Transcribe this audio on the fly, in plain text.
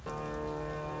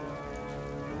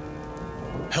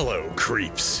Hello,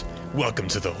 creeps. Welcome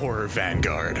to the Horror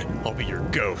Vanguard. I'll be your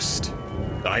ghost.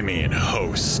 I mean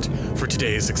host, for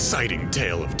today's exciting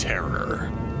tale of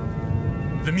terror.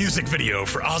 The music video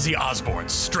for Ozzy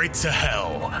Osbourne's Straight to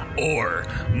Hell, or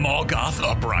Molgoth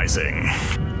Uprising.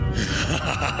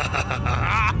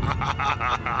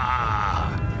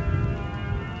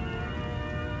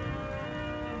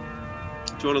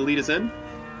 Do you want to lead us in?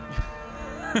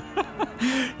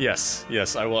 Yes,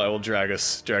 I will drag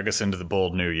us into the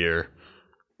bold new year.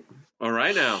 All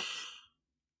right now.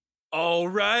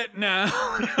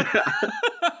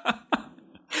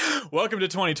 Welcome to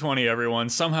 2020, everyone.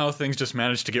 Somehow things just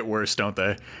manage to get worse, don't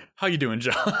they? How you doing,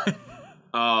 John?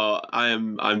 Oh,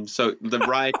 I'm so the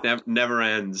ride never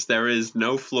ends. There is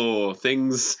no floor.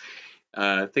 Things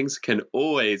can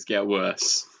always get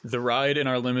worse. The ride in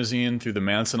our limousine through the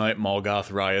Mansonite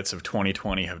Molgoth riots of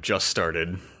 2020 have just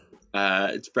started.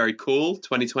 It's very cool.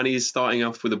 2020 is starting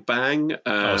off with a bang.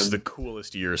 It's the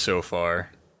coolest year so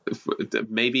far.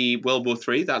 Maybe World War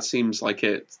III. That seems like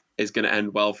it is going to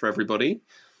end well for everybody.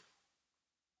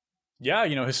 Yeah,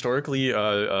 historically,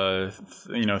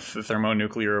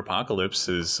 thermonuclear apocalypse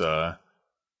is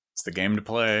it's the game to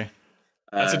play.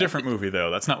 That's a different movie,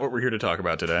 though. That's not what we're here to talk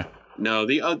about today. No,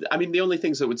 the only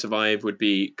things that would survive would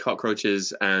be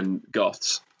cockroaches and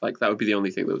goths. Like, that would be the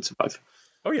only thing that would survive.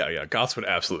 Oh, yeah. Goths would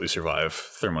absolutely survive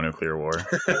thermonuclear war.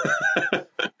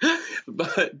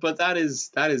 But that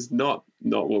is not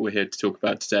what we're here to talk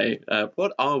about today.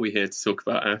 What are we here to talk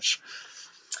about, Ash?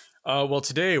 Well,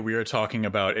 today we are talking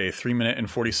about a 3-minute and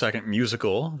 40-second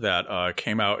musical that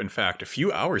came out, in fact, a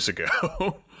few hours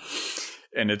ago.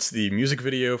 And it's the music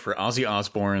video for Ozzy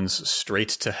Osbourne's Straight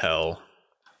to Hell.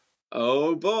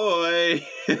 Oh, boy.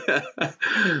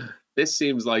 This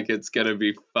seems like it's going to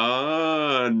be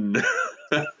fun.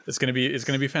 It's gonna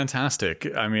be fantastic.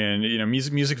 I mean,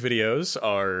 music videos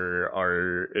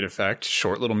are in effect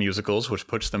short little musicals, which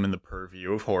puts them in the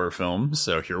purview of horror films.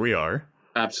 So here we are.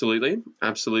 Absolutely.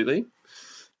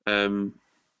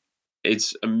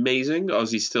 It's amazing.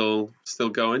 Ozzy's still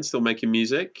going, still making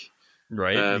music.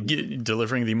 Right,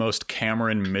 delivering the most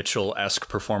Cameron Mitchell-esque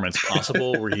performance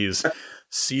possible, where he's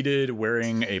seated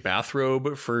wearing a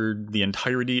bathrobe for the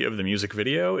entirety of the music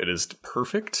video. It is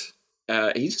perfect.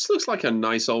 He just looks like a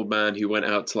nice old man who went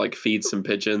out to feed some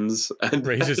pigeons. And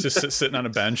right, he's just sitting on a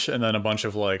bench, and then a bunch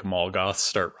of Molgoths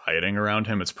start rioting around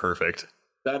him. It's perfect.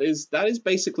 That is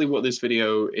basically what this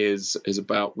video is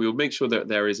about. We'll make sure that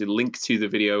there is a link to the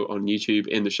video on YouTube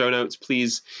in the show notes.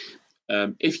 Please,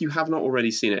 if you have not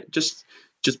already seen it, just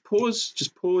pause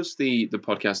the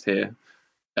podcast here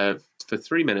for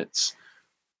 3 minutes.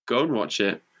 Go and watch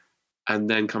it, and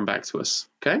then come back to us.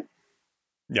 Okay.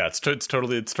 Yeah, it's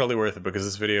totally worth it, because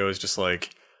this video is just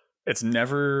it's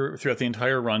never, throughout the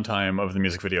entire runtime of the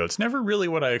music video, it's never really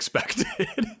what I expected.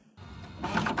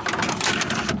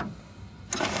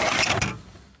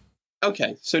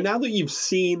 Okay, so now that you've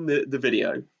seen the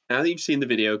video,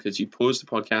 because you paused the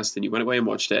podcast and you went away and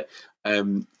watched it,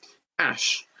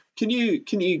 Ash, can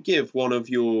you give one of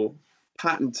your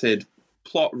patented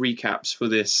plot recaps for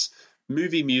this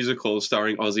movie musical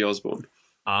starring Ozzy Osbourne?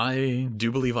 I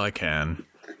do believe I can.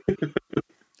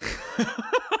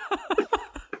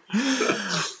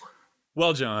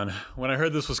 Well, John, when I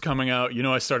heard this was coming out,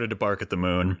 I started to bark at the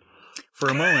moon. For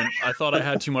a moment, I thought I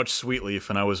had too much sweet leaf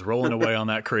and I was rolling away on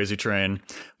that crazy train.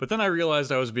 But then I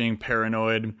realized I was being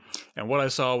paranoid, and what I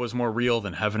saw was more real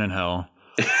than heaven and hell.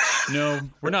 No,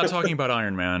 we're not talking about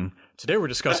Iron Man. Today we're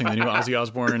discussing the new Ozzy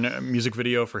Osbourne music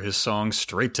video for his song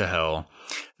Straight to Hell.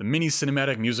 The mini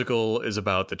cinematic musical is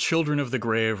about the children of the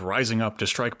grave rising up to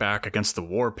strike back against the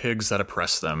war pigs that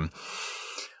oppress them.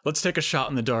 Let's take a shot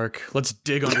in the dark. Let's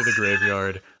dig under the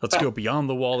graveyard. Let's go beyond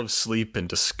the wall of sleep and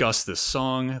discuss this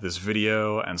song, this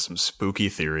video, and some spooky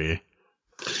theory.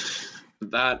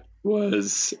 That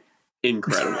was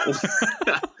incredible.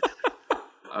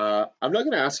 I'm not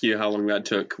going to ask you how long that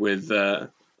took with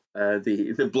the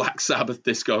Black Sabbath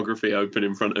discography open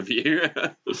in front of you.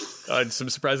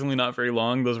 Surprisingly, not very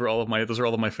long. Those are all of my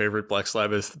favorite Black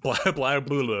Sabbath /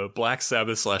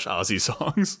 Ozzy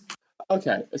songs.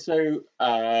 Okay, so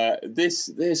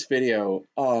this video.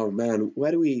 Oh man,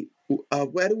 where do we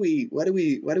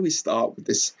start with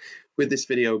this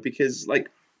video? Because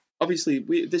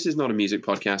obviously this is not a music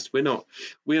podcast.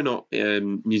 We are not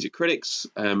music critics.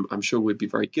 I'm sure we'd be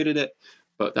very good at it,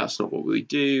 but that's not what we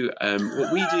do.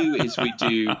 What we do is we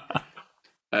do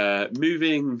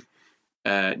moving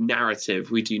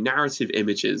narrative. We do narrative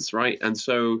images, right? And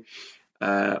so,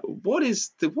 what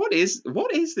is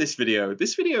this video?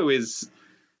 This video is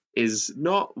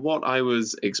not what I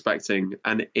was expecting,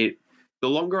 and it the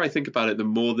longer I think about it, the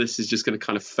more this is just going to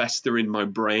kind of fester in my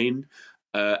brain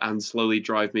and slowly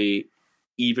drive me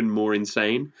even more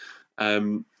insane.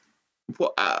 Where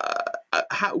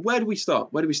do we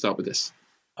start? Where do we start with this?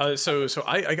 So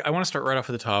I want to start right off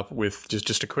at the top with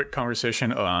just a quick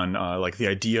conversation on like the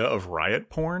idea of riot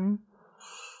porn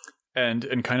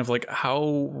and kind of like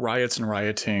how riots and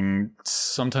rioting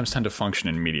sometimes tend to function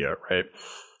in media, right?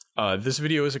 This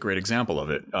video is a great example of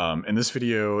it. In this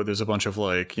video, there's a bunch of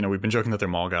like, we've been joking that they're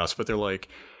mall goths, but they're like,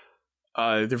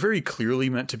 they're very clearly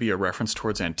meant to be a reference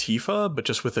towards Antifa, but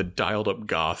just with a dialed up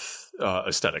goth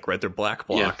aesthetic, right? They're black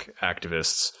bloc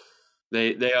activists.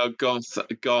 They are goth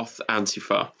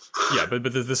Antifa. Yeah, but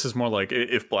this is more like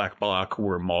if black bloc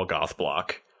were mall goth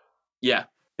bloc. Yeah.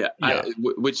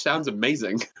 Which sounds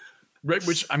amazing. Right,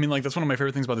 which, I mean, like, that's one of my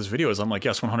favorite things about this video is I'm like,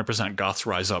 yes, 100% goths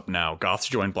rise up now. Goths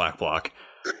join black bloc.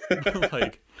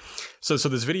 Like, so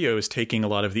this video is taking a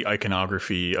lot of the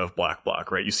iconography of black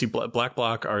bloc, right? You see black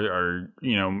bloc are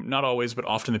not always, but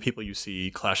often the people you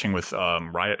see clashing with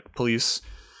riot police.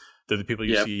 They're the people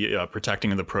you see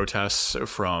protecting the protests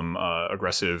from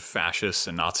aggressive fascists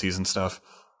and Nazis and stuff.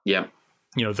 Yeah.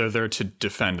 They're there to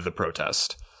defend the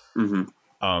protest. Mm-hmm.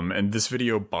 And this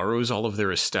video borrows all of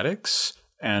their aesthetics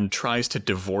and tries to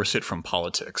divorce it from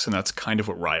politics. And that's kind of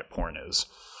what riot porn is.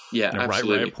 Yeah,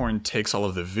 absolutely. Riot porn takes all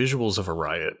of the visuals of a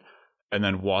riot and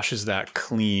then washes that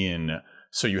clean.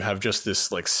 So you have just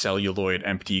this like celluloid,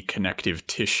 empty connective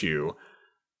tissue,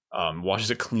 washes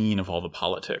it clean of all the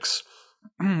politics.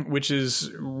 Which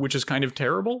is kind of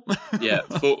terrible. Yeah,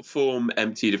 form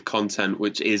emptied of content,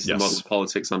 which is the model of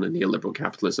politics under neoliberal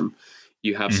capitalism.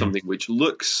 You have something which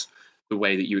looks the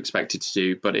way that you expect it to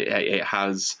do, but it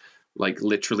has like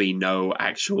literally no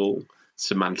actual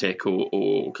semantic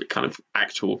or kind of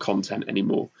actual content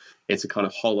anymore. It's a kind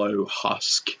of hollow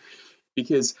husk.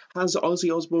 Because has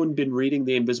Ozzy Osbourne been reading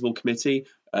The Invisible Committee?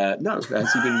 No.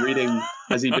 Has he been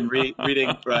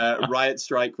reading Riot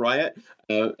Strike Riot?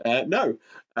 No.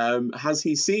 Has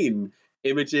he seen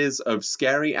images of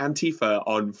scary Antifa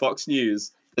on Fox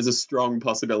News? There's a strong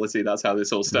possibility that's how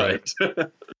this all started. Right.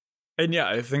 And yeah,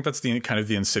 I think that's the kind of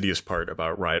the insidious part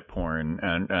about riot porn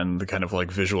and the kind of like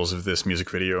visuals of this music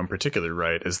video in particular,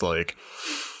 right? Is like,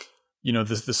 the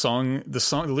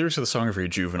lyrics of the song are very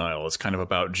juvenile. It's kind of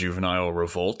about juvenile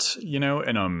revolt,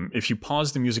 and if you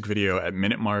pause the music video at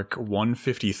minute mark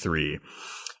 153,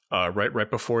 right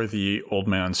before the old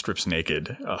man strips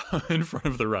naked in front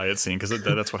of the riot scene, because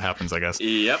that's what happens, I guess.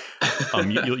 Yep.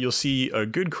 You'll see a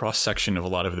good cross section of a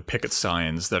lot of the picket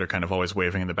signs that are kind of always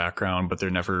waving in the background, but they're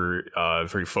never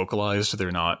very focalized. They're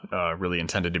not really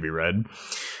intended to be read.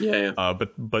 Yeah.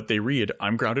 But they read,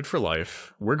 "I'm grounded for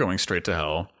life. We're going straight to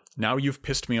hell. Now you've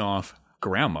pissed me off,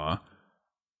 Grandma.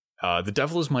 The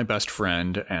devil is my best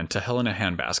friend, and to hell in a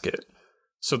handbasket."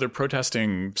 So they're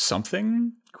protesting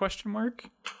something? ?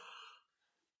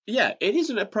 Yeah, it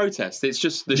isn't a protest. It's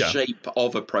just the shape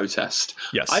of a protest.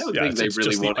 Yes, I don't think they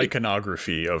really want the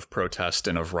iconography of protest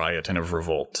and of riot and of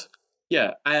revolt.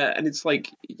 Yeah, and it's like,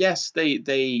 yes, they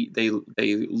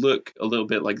look a little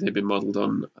bit like they've been modeled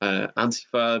on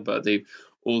Antifa, but they've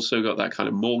also got that kind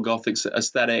of mall gothic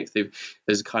aesthetic.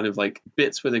 There's kind of like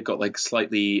bits where they've got like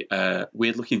slightly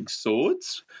weird looking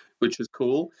swords, which was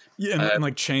cool. Yeah, and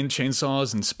like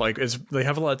chainsaws and spike. They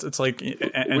have a lot. It's like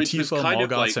Antifa, mall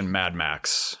goths, and Mad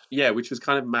Max. Yeah, which was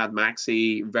kind of Mad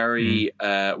Maxy, very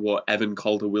what Evan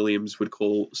Calder Williams would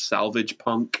call salvage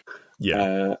punk.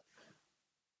 Yeah.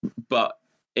 But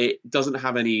it doesn't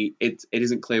have any. It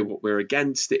isn't clear what we're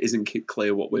against. It isn't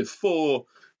clear what we're for.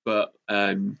 But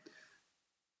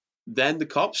then the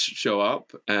cops show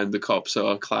up, and the cops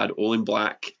are clad all in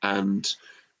black, and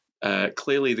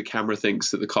clearly the camera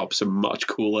thinks that the cops are much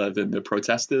cooler than the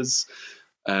protesters,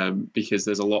 because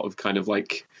there's a lot of kind of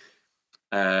like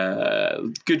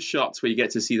good shots where you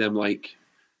get to see them like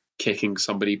kicking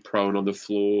somebody prone on the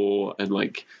floor and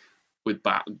like with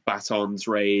batons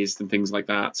raised and things like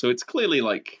that. So it's clearly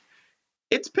like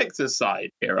it's picked a side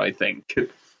here, I think.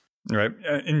 Right.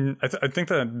 And I think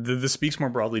that this speaks more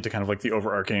broadly to kind of like the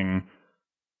overarching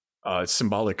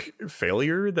symbolic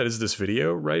failure that is this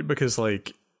video, right? Because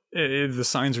like the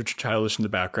signs are childish in the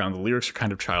background. The lyrics are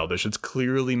kind of childish. It's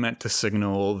clearly meant to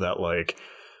signal that like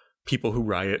people who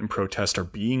riot and protest are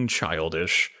being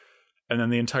childish. And then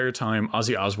the entire time,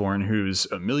 Ozzy Osbourne, who's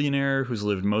a millionaire, who's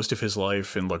lived most of his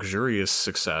life in luxurious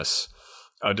success,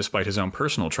 despite his own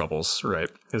personal troubles, right,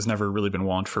 has never really been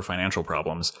wont for financial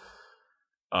problems.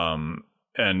 And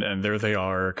there they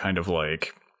are, kind of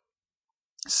like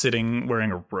sitting,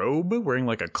 wearing a robe, wearing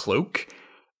like a cloak,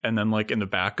 and then like in the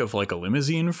back of like a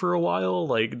limousine for a while,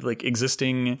 like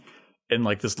existing in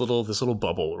like this little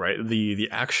bubble, right? The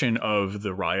action of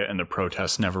the riot and the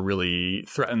protests never really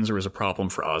threatens or is a problem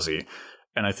for Ozzy.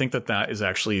 And I think that is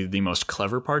actually the most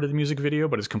clever part of the music video,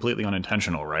 but it's completely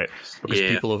unintentional, right? Because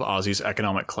people of Ozzy's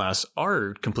economic class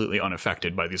are completely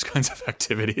unaffected by these kinds of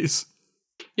activities.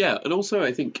 Yeah, and also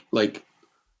I think like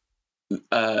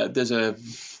there's a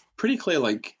pretty clear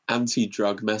like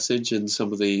anti-drug message in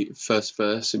some of the first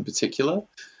verse in particular.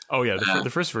 Oh yeah, the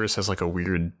first verse has like a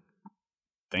weird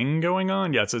thing going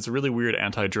on. Yeah, it's a really weird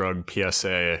anti-drug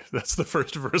PSA. That's the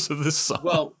first verse of this song.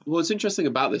 Well, what's interesting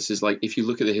about this is like if you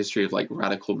look at the history of like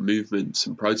radical movements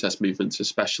and protest movements,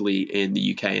 especially in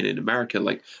the UK and in America,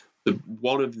 like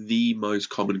one of the most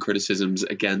common criticisms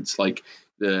against like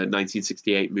the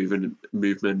 1968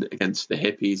 movement against the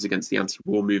hippies, against the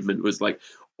anti-war movement was like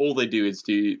all they do is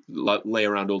lay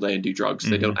around all day and do drugs.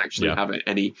 They don't actually have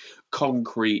any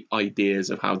concrete ideas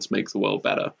of how to make the world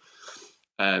better.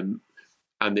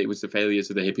 And it was the failures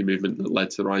of the hippie movement that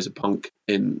led to the rise of punk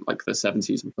in like the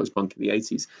 70s and post-punk in the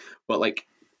 80s. But like,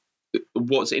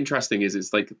 what's interesting is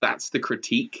it's like that's the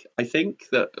critique I think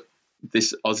that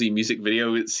this Ozzy music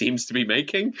video seems to be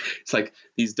making. It's like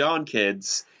these darn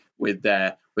kids with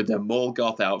their mall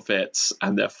goth outfits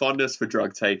and their fondness for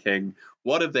drug taking.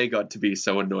 What have they got to be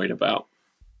so annoyed about?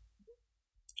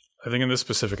 I think in this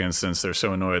specific instance, they're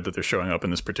so annoyed that they're showing up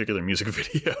in this particular music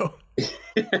video.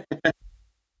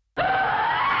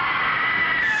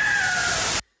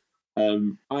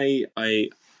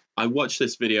 I watched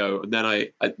this video and then I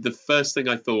the first thing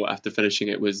I thought after finishing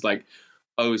it was like,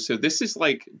 oh, so this is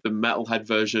like the metalhead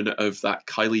version of that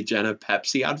Kylie Jenner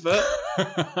Pepsi advert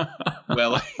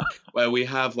where we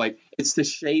have like it's the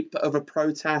shape of a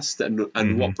protest and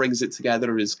what brings it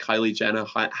together is Kylie Jenner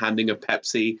handing a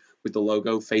Pepsi with the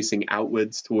logo facing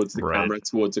outwards towards the camera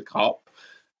towards a cop.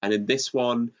 And in this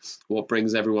one, what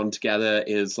brings everyone together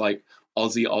is like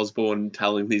Ozzy Osbourne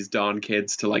telling these darn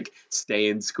kids to like stay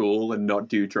in school and not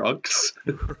do drugs.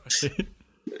 Right.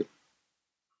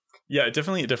 Yeah, it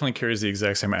definitely carries the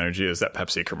exact same energy as that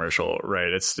Pepsi commercial, right?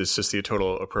 It's just the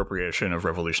total appropriation of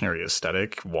revolutionary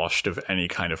aesthetic, washed of any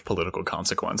kind of political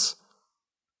consequence.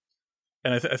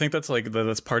 And I think that's like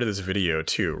that's part of this video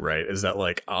too, right? Is that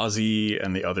like Ozzy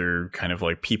and the other kind of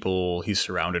like people he's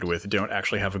surrounded with don't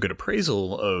actually have a good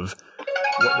appraisal of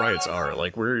what riots are.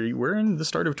 Like we're in the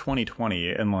start of 2020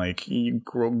 and like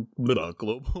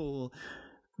global.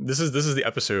 This is the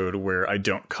episode where I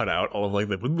don't cut out all of like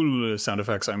the sound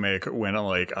effects I make when I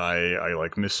like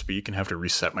misspeak and have to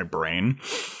reset my brain.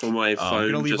 Or my phone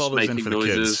I'm gonna leave just all those making in for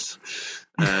noises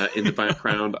the kids. In the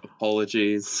background.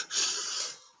 Apologies.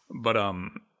 But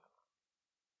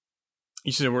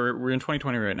you see, we're in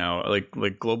 2020 right now. Like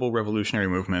global revolutionary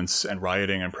movements and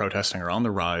rioting and protesting are on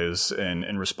the rise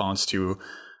in response to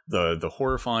the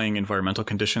horrifying environmental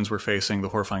conditions we're facing, the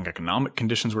horrifying economic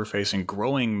conditions we're facing,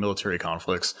 growing military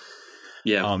conflicts.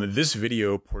 Yeah. This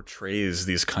video portrays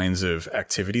these kinds of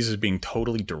activities as being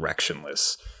totally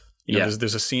directionless. You know,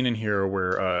 there's a scene in here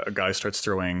where a guy starts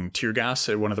throwing tear gas.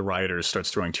 One of the rioters starts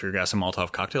throwing tear gas and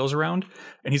Molotov cocktails around,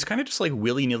 and he's kind of just like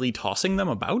willy-nilly tossing them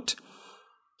about.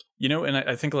 You know, and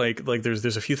I think like there's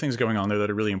a few things going on there that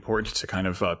are really important to kind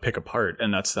of pick apart,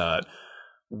 and that's that.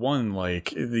 One, like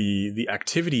the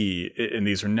activity in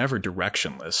these are never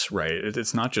directionless, right?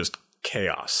 It's not just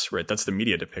chaos, right? That's the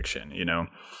media depiction, you know.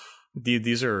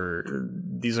 These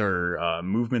are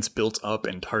movements built up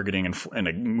and targeting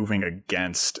and moving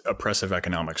against oppressive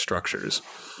economic structures.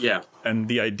 Yeah. And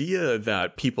the idea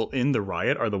that people in the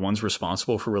riot are the ones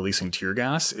responsible for releasing tear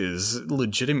gas is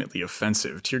legitimately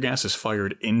offensive. Tear gas is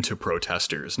fired into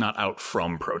protesters, not out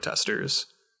from protesters.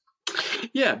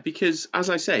 Yeah, because as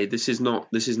I say, this is not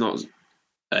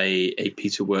a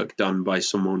piece of work done by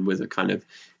someone with a kind of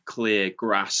clear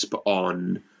grasp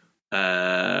on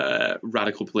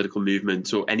radical political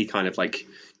movements or any kind of like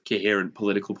coherent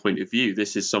political point of view.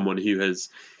 This is someone who has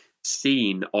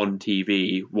seen on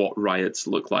TV what riots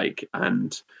look like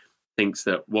and thinks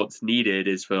that what's needed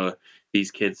is for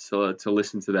these kids to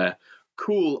listen to their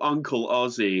cool Uncle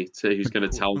Ozzy, who's going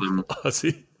to tell them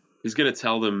who's going to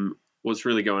tell them what's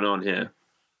really going on here.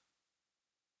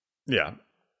 Yeah,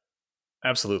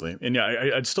 absolutely. And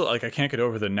yeah, I'd still like, I can't get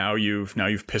over the now you've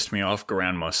pissed me off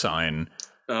grandma sign.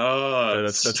 Oh,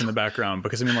 that's in the background,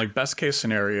 because I mean, like, best case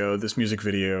scenario, this music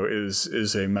video is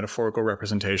a metaphorical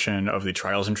representation of the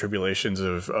trials and tribulations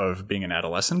of being an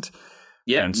adolescent.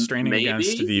 Yeah, and straining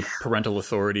against the parental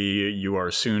authority you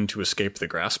are soon to escape the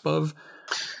grasp of.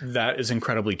 That is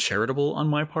incredibly charitable on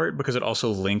my part, because it also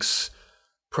links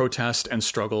protest and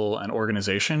struggle and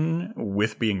organization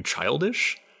with being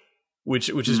childish, which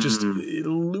is just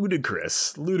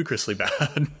ludicrously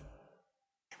bad.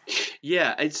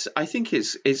 Yeah, I think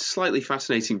it's slightly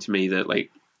fascinating to me that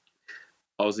like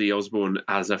Ozzy Osbourne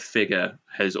as a figure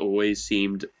has always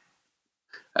seemed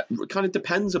kind of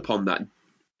depends upon that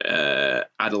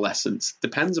adolescence,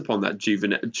 depends upon that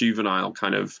juvenile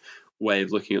kind of way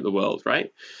of looking at the world,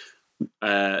 right?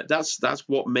 That's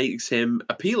what makes him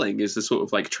appealing, is the sort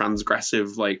of like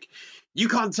transgressive, like you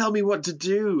can't tell me what to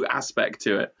do aspect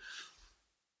to it.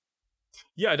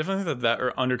 Yeah, I definitely think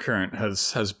that undercurrent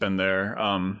has been there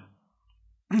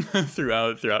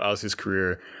throughout Ozzy's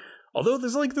career. Although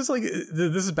this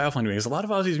is baffling to me because a lot of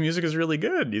Ozzy's music is really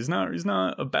good. He's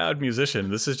not a bad musician.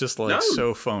 This is just like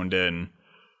so phoned in.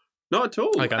 Not at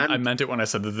all. Like I meant it when I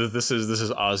said that this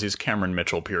is Ozzy's Cameron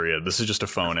Mitchell period. This is just a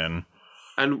phone in.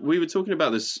 And we were talking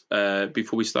about this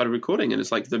before we started recording, and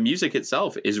it's like the music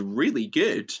itself is really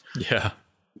good. Yeah.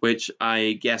 Which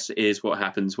I guess is what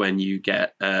happens when you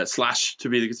get Slash to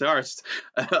be the guitarist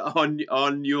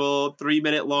on your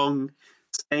 3-minute long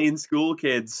Stay in School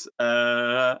Kids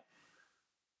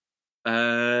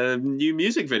new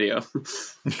music video.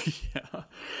 Yeah,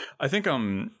 I think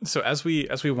so as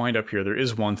we wind up here, there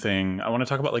is one thing I want to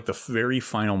talk about, like the very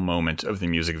final moment of the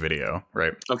music video,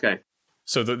 right? Okay.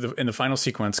 So in the final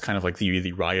sequence, kind of like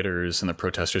the rioters and the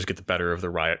protesters get the better of the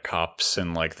riot cops,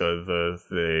 and like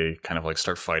they kind of like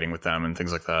start fighting with them and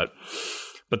things like that.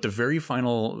 But the very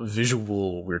final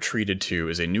visual we're treated to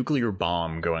is a nuclear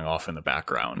bomb going off in the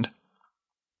background.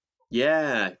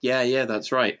 Yeah,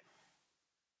 that's right.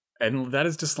 And that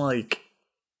is just like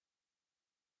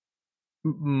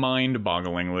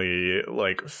mind-bogglingly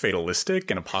like fatalistic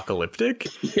and apocalyptic.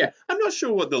 Yeah, I'm not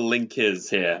sure what the link is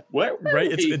here. Where right,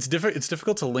 it's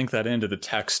difficult to link that into the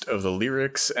text of the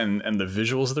lyrics and the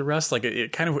visuals of the rest. Like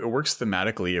it kind of works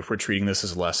thematically if we're treating this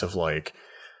as less of like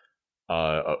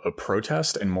a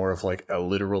protest and more of like a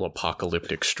literal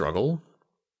apocalyptic struggle.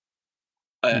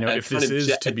 If this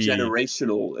is to be a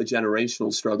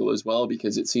generational struggle as well,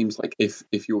 because it seems like if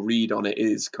your read on it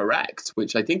is correct,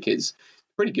 which I think is a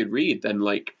pretty good read, then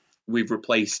like we've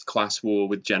replaced class war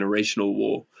with generational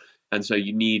war, and so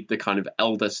you need the kind of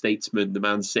elder statesman, the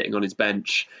man sitting on his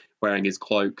bench wearing his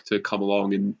cloak, to come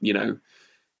along and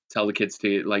tell the kids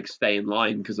to like stay in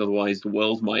line because otherwise the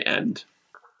world might end.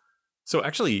 So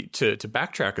actually, to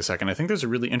backtrack a second, I think there's a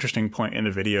really interesting point in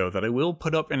the video that I will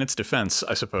put up in its defense,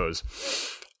 I suppose.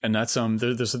 And that's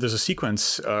there's a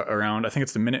sequence around, I think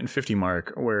it's the minute and 50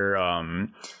 mark, where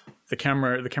the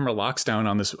camera locks down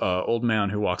on this old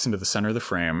man who walks into the center of the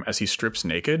frame as he strips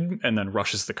naked and then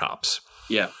rushes the cops.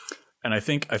 Yeah. And I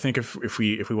think if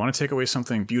we want to take away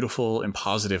something beautiful and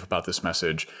positive about this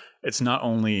message, it's not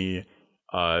only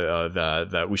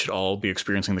that we should all be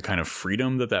experiencing the kind of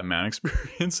freedom that man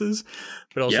experiences,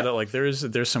 but also that like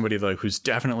there's somebody like who's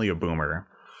definitely a boomer,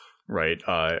 right?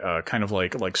 Kind of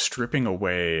like stripping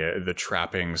away the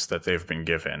trappings that they've been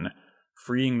given,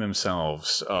 freeing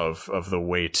themselves of the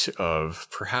weight of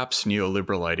perhaps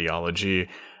neoliberal ideology,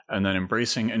 and then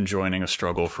embracing and joining a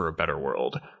struggle for a better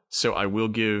world. So I will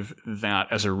give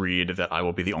that as a read that I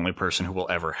will be the only person who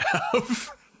will ever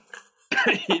have.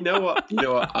 You know what?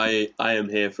 I am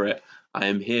here for it. I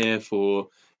am here for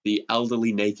the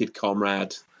elderly naked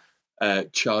comrade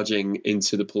charging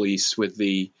into the police with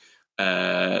the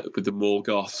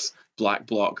Morgoth Black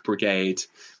Bloc Brigade,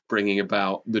 bringing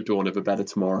about the dawn of a better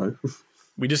tomorrow.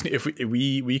 We just if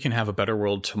we can have a better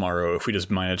world tomorrow if we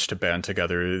just manage to band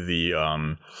together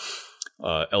the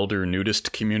elder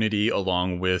nudist community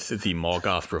along with the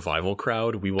Morgoth revival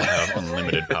crowd. We will have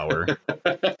unlimited power.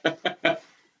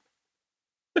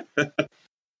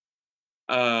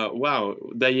 Wow,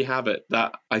 there you have it.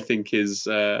 That I think is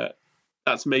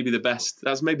that's maybe the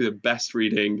best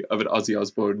reading of an Ozzy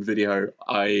Osbourne video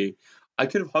I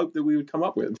could have hoped that we would come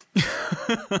up with.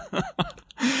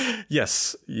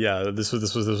 Yes, yeah. This was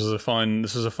a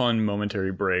fun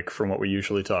momentary break from what we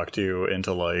usually talk to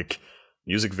into like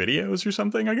music videos or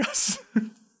something, I guess.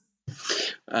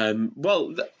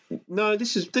 No,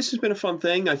 this has been a fun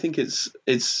thing. I think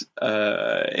it's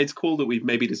cool that we've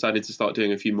maybe decided to start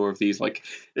doing a few more of these. Like,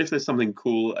 if there's something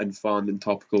cool and fun and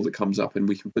topical that comes up, and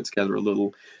we can put together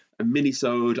a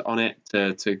mini-sode on it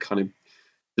to kind of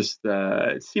just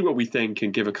see what we think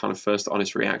and give a kind of first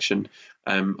honest reaction.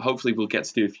 Hopefully, we'll get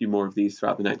to do a few more of these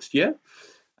throughout the next year.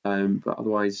 But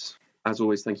otherwise, as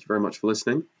always, thank you very much for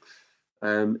listening.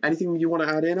 Anything you want to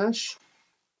add in, Ash?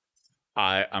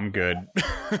 I'm good.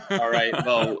 All right.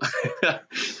 Well,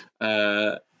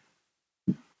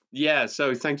 yeah.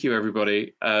 So thank you,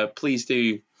 everybody. Please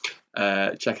do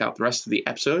check out the rest of the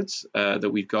episodes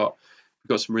that we've got We've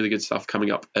got some really good stuff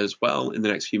coming up as well in the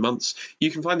next few months.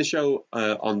 You can find the show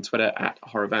on Twitter at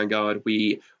Horror Vanguard.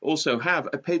 We also have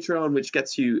a Patreon, which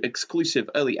gets you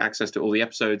exclusive early access to all the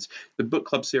episodes, the book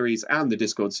club series, and the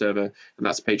Discord server, and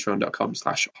that's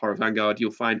patreon.com/Horror Vanguard.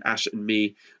 You'll find Ash and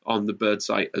me on the Bird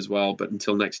site as well. But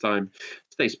until next time,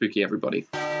 stay spooky, everybody.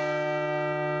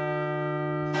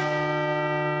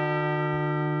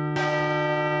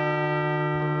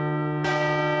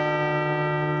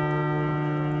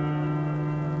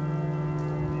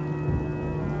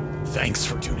 Thanks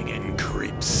for tuning in,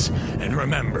 creeps. And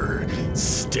remember,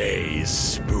 stay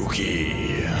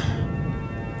spooky.